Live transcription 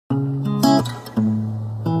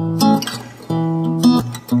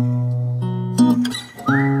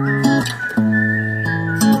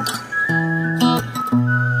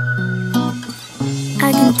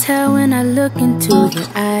look into your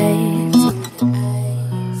eyes,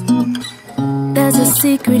 there's a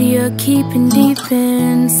secret you're keeping deep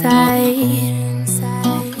inside.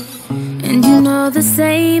 And you know the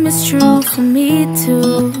same is true for me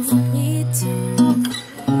too.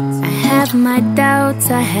 I have my doubts,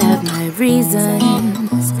 I have my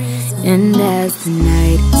reasons. And as the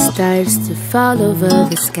night starts to fall over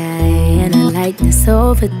the sky and a lightness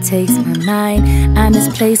overtakes my mind, I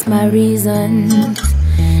misplace my reasons,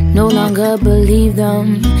 no longer believe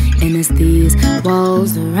them. And as these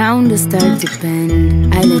walls around us start to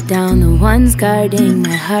bend, I let down the ones guarding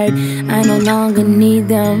my heart. I no longer need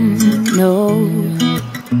them, no.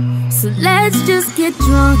 So let's just get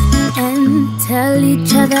drunk and tell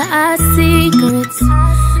each other our secrets.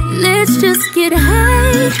 Let's just get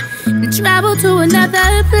high and travel to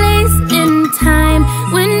another place in time,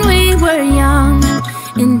 when we were young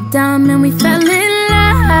and dumb and we fell in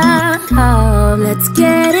love. Let's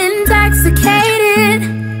get intoxicated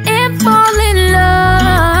and fall in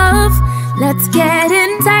love. Let's get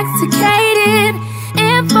intoxicated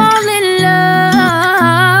and fall in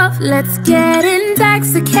love. Let's get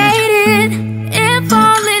intoxicated and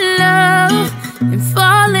fall in love, and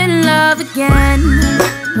fall in love again.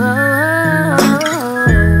 Whoa.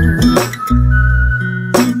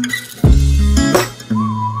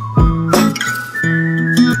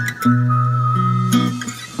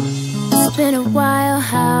 It's been a while,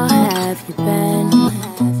 how have you been?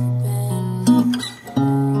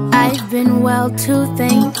 I've been well too,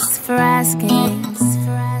 thanks for asking.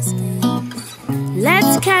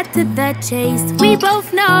 Let's cut to the chase, we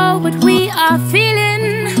both know what we are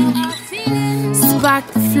feeling. Spark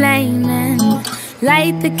the flame and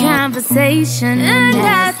light the conversation. And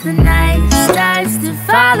as the night starts to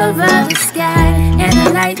fall over the sky and the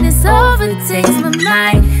lightness overtakes my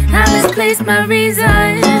mind, I misplace my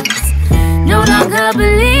reasons, no longer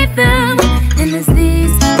believe them. And as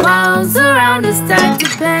these walls around us start to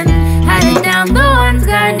bend, I lay down the ones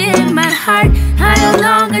guarding my heart. I no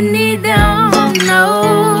longer need them, no.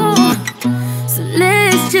 So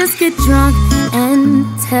let's just get drunk and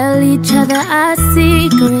tell each other our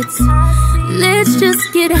secrets. Let's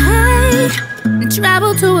just get high and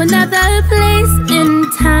travel to another place in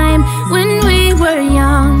time, when we were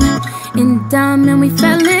young and dumb and we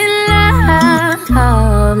fell in love.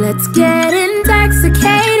 Let's get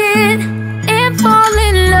intoxicated and fall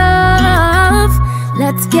in love.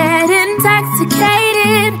 Let's get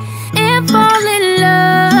intoxicated and fall in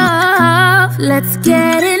love. Let's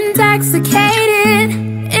get intoxicated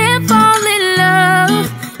and fall in love,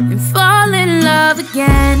 and fall in love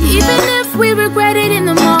again. Even if we regret it in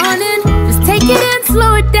the morning, just take it and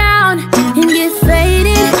slow it down and get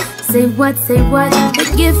faded. Say what, but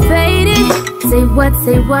get faded. Say what,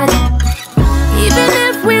 even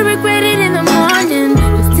if we regret it in the morning,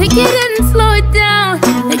 just take it and slow it down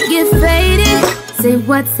and get faded. Say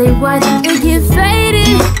what, and get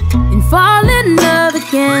faded, and fall in love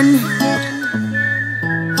again.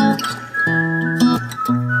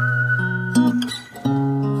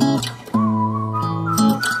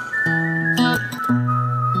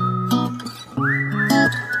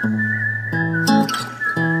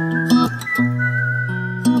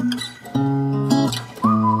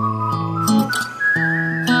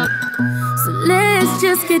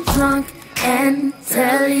 Just get drunk and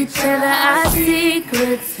tell each other our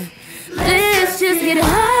secrets. Let's just get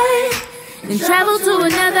high and travel to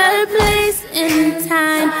another place in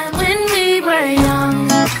time, when we were young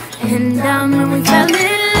and dumb and we fell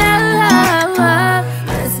in love.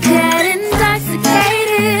 Let's get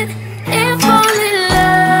intoxicated and fall in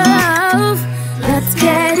love. Let's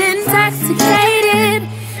get intoxicated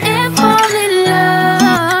and fall in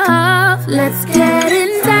love. Let's get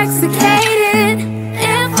intoxicated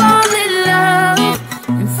and fall in love,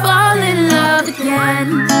 and fall in love again.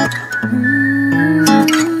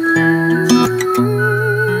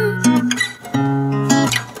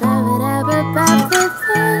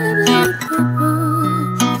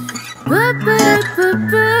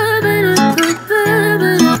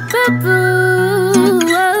 Ba-ba-da-ba-ba-ba-ba-ba-ba-ba-ba-ba.